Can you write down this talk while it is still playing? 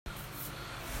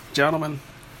gentlemen,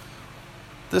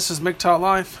 this is MGTOW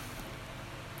Life,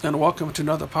 and welcome to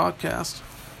another podcast.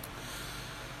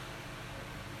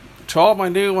 To all my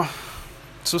new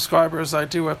subscribers, I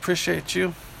do appreciate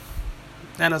you,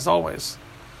 and as always,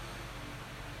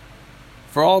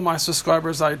 for all my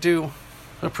subscribers, I do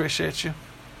appreciate you.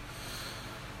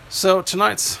 So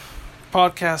tonight's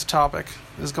podcast topic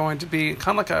is going to be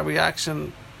kind of like a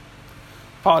reaction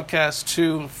podcast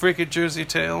to Freaky Jersey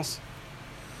Tales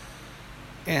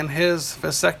and his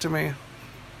vasectomy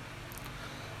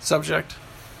subject.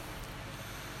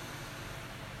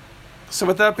 So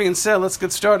with that being said, let's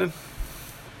get started.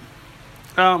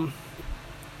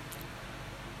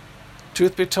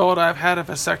 Truth be told, I've had a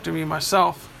vasectomy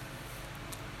myself.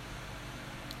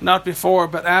 Not before,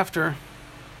 but after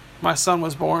my son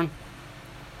was born.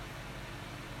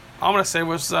 I'm going to say it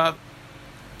was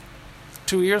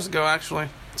 2 years ago, actually.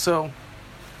 So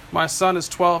my son is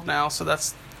 12 now, so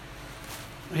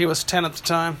he was 10 at the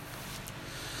time.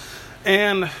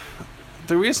 And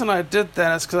the reason I did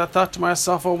that is because I thought to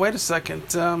myself, well, wait a second.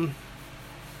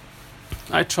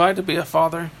 I tried to be a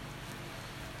father,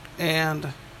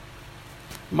 and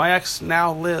my ex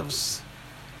now lives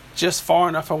just far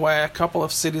enough away, a couple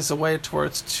of cities away, to where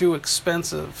it's too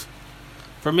expensive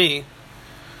for me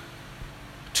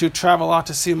to travel out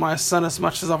to see my son as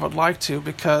much as I would like to,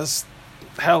 because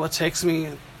hell, it takes me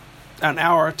an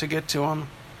hour to get to him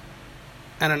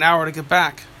and an hour to get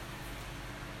back.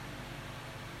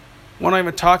 We're not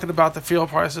even talking about the fuel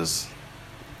prices.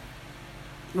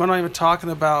 We're not even talking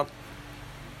about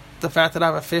the fact that I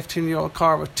have a 15-year-old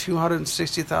car with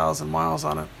 260,000 miles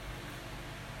on it.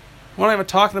 We're not even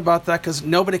talking about that because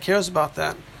nobody cares about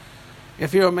that.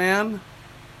 If you're a man,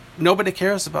 nobody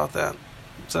cares about that.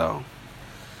 So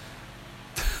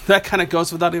that kind of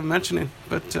goes without even mentioning.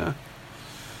 But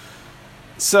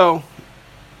so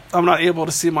I'm not able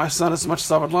to see my son as much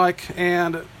as I would like.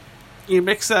 And you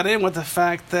mix that in with the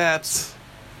fact that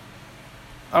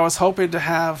I was hoping to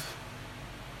have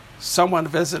someone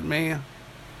visit me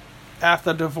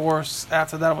after the divorce,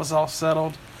 after that was all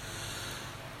settled.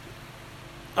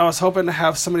 I was hoping to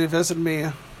have somebody visit me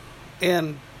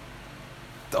in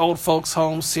the old folks'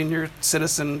 home, senior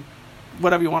citizen,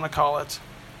 whatever you want to call it.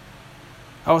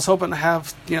 I was hoping to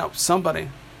have, somebody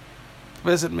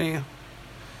visit me.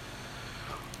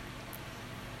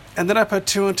 And then I put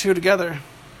two and two together.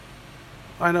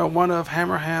 I know one of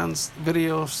Hammerhand's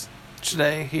videos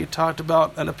today, he talked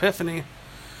about an epiphany.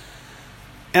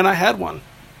 And I had one.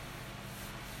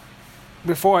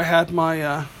 Before I had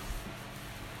my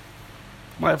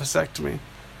vasectomy,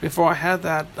 before I had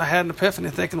that, I had an epiphany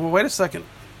thinking, well, wait a second.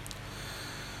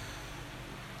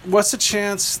 What's the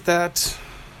chance that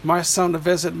my son to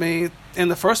visit me in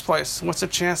the first place? What's the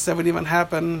chance that would even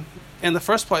happen in the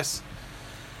first place?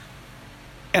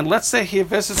 And let's say he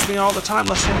visits me all the time.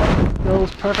 Let's say it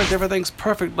goes perfect, everything's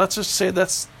perfect. Let's just say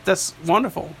that's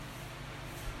wonderful.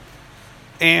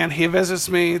 And he visits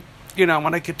me,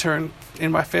 when I could turn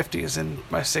in my 50s and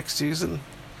my 60s and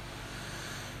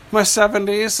my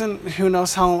 70s, and who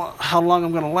knows how long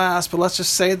I'm going to last. But let's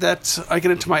just say that I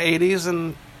get into my 80s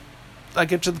and I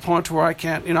get to the point where I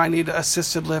can't, I need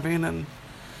assisted living, and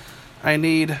I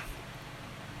need,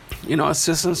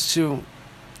 assistance to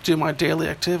do my daily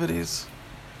activities.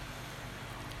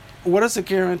 What is a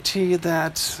guarantee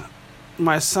that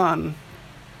my son,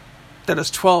 that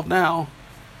is 12 now,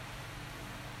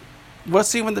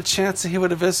 what's even the chance that he would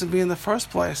have visited me in the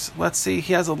first place? Let's see,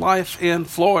 he has a life in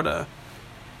Florida.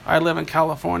 I live in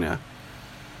California.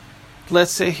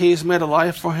 Let's say he's made a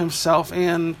life for himself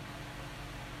in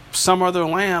some other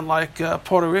land like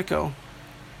Puerto Rico,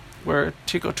 where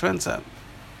Chico Trent's at.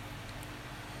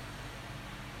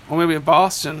 Or maybe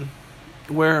Boston,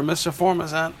 where Mr.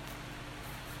 Foreman's at.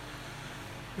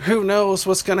 Who knows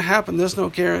what's going to happen? There's no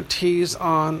guarantees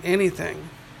on anything.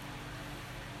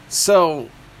 So,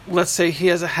 let's say he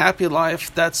has a happy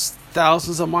life that's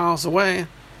thousands of miles away,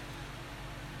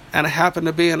 and I happen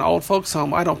to be in an old folks'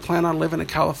 home. I don't plan on living in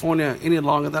California any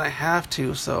longer than I have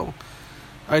to, so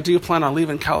I do plan on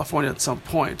leaving California at some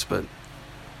point. But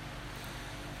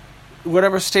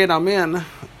whatever state I'm in,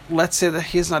 let's say that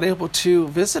he's not able to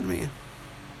visit me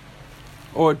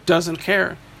or doesn't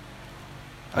care.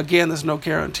 Again, there's no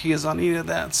guarantees on any of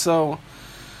that. So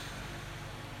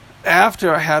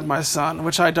after I had my son,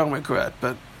 which I don't regret,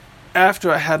 but after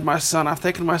I had my son, I'm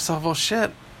thinking to myself, well,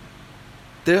 shit,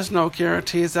 there's no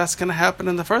guarantees that's going to happen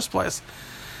in the first place.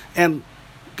 And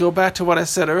go back to what I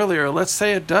said earlier. Let's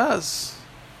say it does.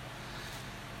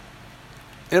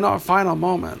 In our final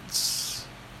moments,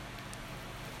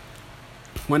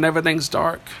 when everything's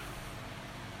dark,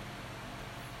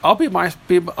 I'll be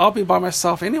by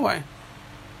myself anyway.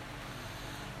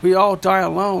 we all die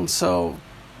alone, so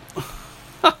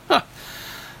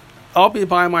I'll be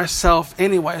by myself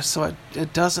anyway, so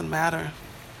it doesn't matter.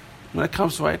 When it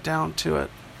comes right down to it,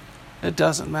 it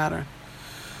doesn't matter.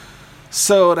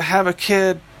 So to have a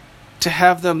kid, to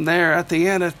have them there at the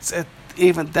end,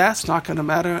 even that's not going to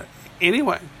matter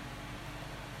anyway.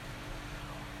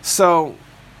 So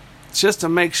just to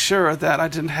make sure that I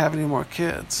didn't have any more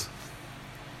kids,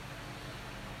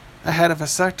 I had a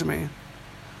vasectomy,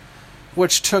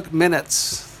 which took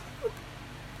minutes.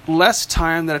 Less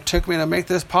time than it took me to make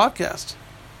this podcast.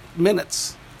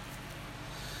 Minutes.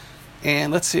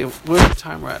 And let's see, where's the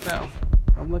time right now?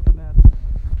 I'm looking at it.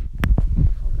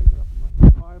 I'll pick it up in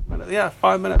like 5 minutes. Yeah,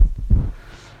 5 minutes.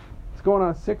 It's going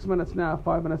on 6 minutes now,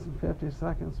 5 minutes and 50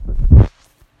 seconds. But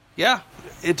yeah,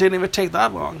 it didn't even take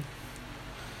that long.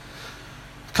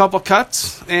 A couple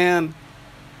cuts and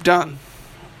done.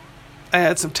 I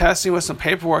had some testing with some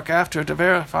paperwork after to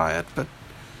verify it, but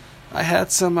I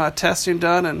had some testing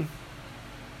done, and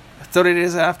 30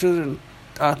 days after, and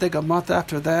I think a month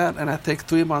after that, and I think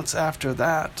 3 months after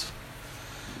that.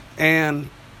 And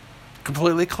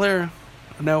completely clear.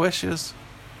 No issues.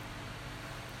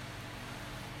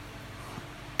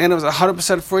 And it was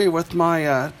 100% free with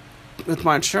my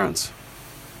insurance.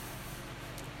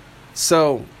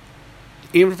 So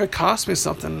even if it cost me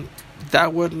something,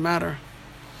 that wouldn't matter.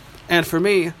 And for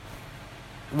me,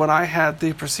 when I had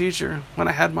the procedure, when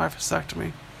I had my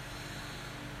vasectomy,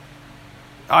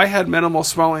 I had minimal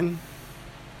swelling.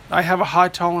 I have a high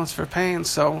tolerance for pain,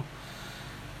 so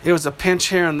it was a pinch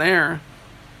here and there,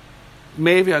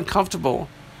 maybe uncomfortable.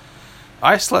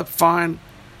 I slept fine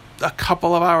a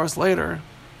couple of hours later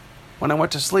when I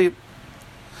went to sleep.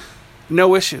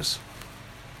 No issues.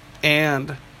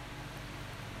 And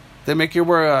they make you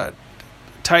wear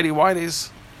tighty whities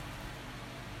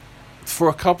for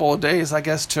a couple of days, I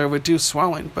guess, to reduce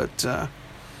swelling, but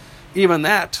even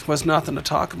that was nothing to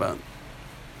talk about.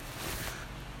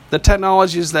 The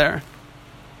technology's there.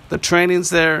 The training's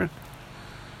there.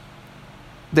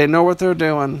 They know what they're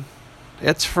doing.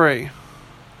 It's free.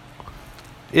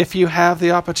 If you have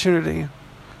the opportunity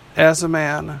as a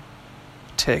man,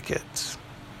 take it.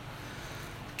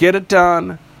 Get it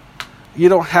done. You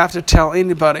don't have to tell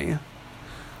anybody.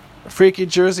 Freaky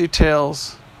Jersey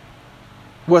Tales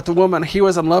with the woman he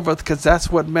was in love with, because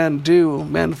that's what men do.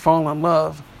 Men fall in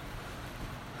love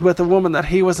with the woman that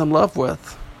he was in love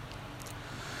with.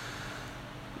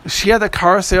 She had the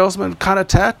car salesman kind of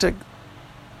tactic,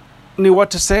 knew what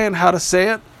to say and how to say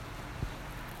it.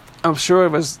 I'm sure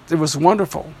it was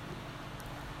wonderful,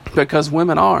 because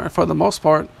women are, for the most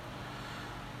part,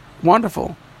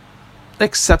 wonderful,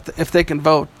 except if they can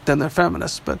vote, then they're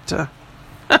feminists. But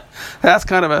that's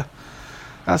kind of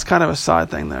a side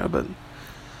thing there. But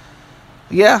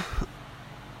yeah,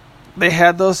 they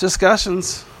had those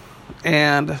discussions,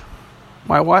 and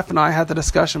my wife and I had the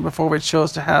discussion before we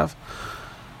chose to have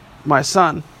my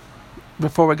son,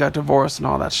 before we got divorced and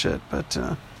all that shit. But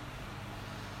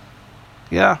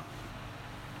yeah.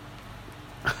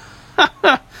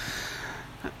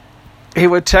 He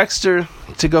would text her,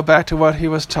 to go back to what he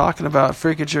was talking about,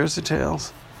 Freaky Jersey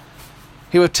Tales.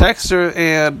 He would text her,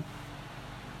 and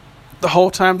the whole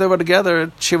time they were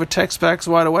together, she would text back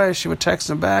right away. She would text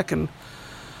him back, and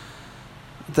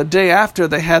the day after,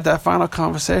 they had that final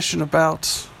conversation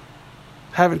about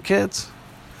having kids.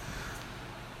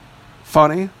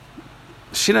 Funny.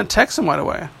 She didn't text him right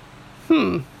away.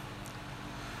 So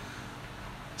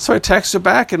he texted her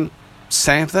back, and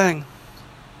same thing.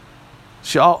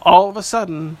 She all of a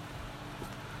sudden,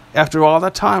 after all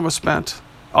that time was spent,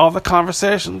 all the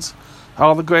conversations,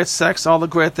 all the great sex, all the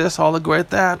great this, all the great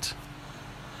that,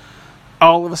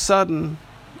 all of a sudden,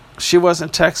 she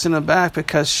wasn't texting him back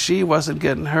because she wasn't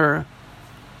getting her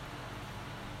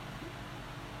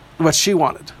what she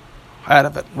wanted out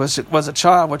of it. Was a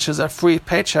child, which is a free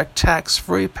paycheck,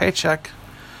 tax-free paycheck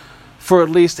for at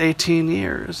least 18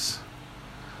 years.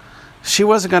 She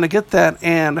wasn't going to get that,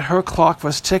 and her clock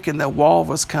was ticking. The wall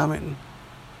was coming.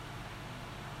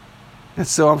 And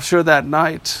so I'm sure that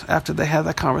night, after they had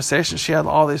that conversation, she had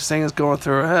all these things going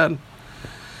through her head.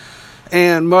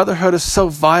 And motherhood is so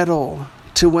vital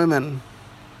to women.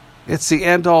 It's the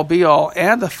end-all, be-all,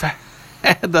 and the fact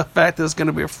that there's going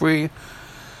to be a free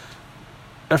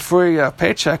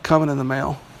paycheck coming in the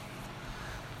mail.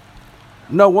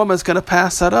 No woman's going to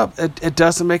pass that up. It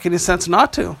doesn't make any sense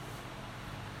not to.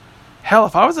 Hell,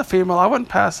 if I was a female, I wouldn't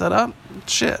pass that up.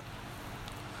 Shit.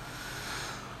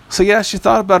 So yeah, she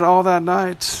thought about it all that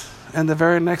night. And the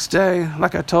very next day,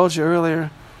 like I told you earlier,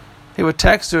 he would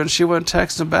text her and she wouldn't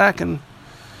text him back. And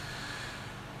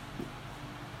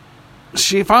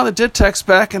she finally did text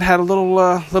back and had a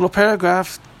little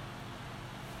paragraph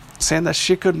saying that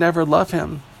she could never love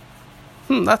him.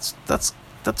 That's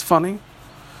funny.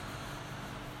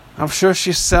 I'm sure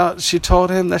she told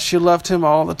him that she loved him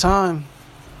all the time.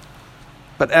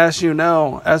 But as you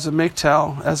know, as a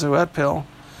MGTOW, as a red pill,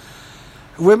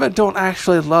 women don't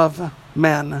actually love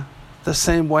men the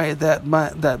same way that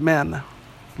men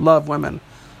love women.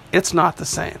 It's not the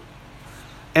same.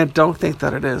 And don't think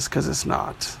that it is, because it's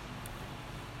not.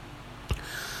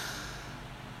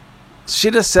 She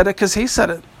just said it because he said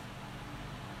it.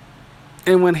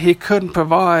 And when he couldn't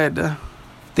provide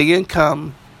the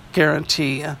income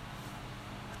guarantee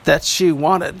that she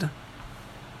wanted,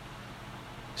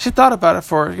 she thought about it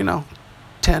for,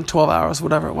 10, 12 hours,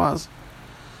 whatever it was,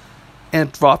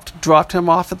 and dropped him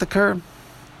off at the curb,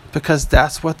 because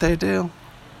that's what they do.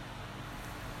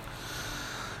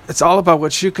 It's all about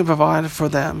what you can provide for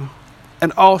them.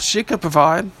 And all she can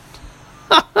provide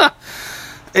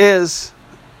is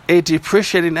a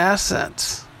depreciating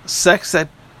asset. Sex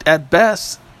at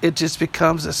best, it just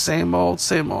becomes the same old.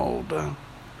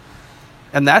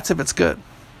 And that's if it's good.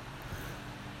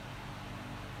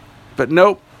 But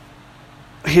nope.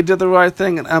 He did the right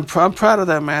thing, and I'm proud of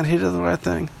that man. He did the right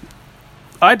thing.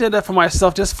 I did that for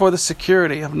myself, just for the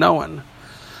security of knowing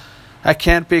I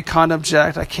can't be condom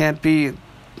jacked. I can't be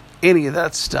any of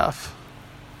that stuff.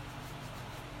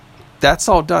 That's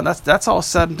all done. That's all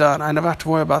said and done. I never have to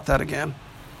worry about that again.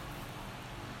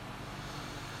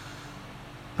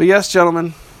 But yes,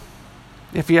 gentlemen,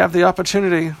 if you have the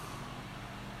opportunity,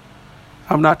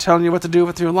 I'm not telling you what to do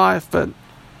with your life, but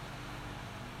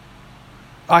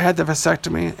I had the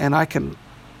vasectomy, and I can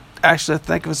actually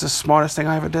think it was the smartest thing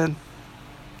I ever did.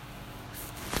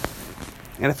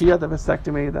 And if you had the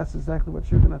vasectomy, that's exactly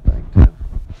what you're going to think, too.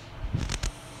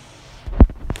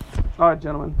 All right,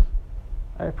 gentlemen.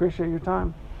 I appreciate your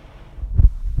time.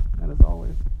 And as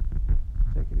always,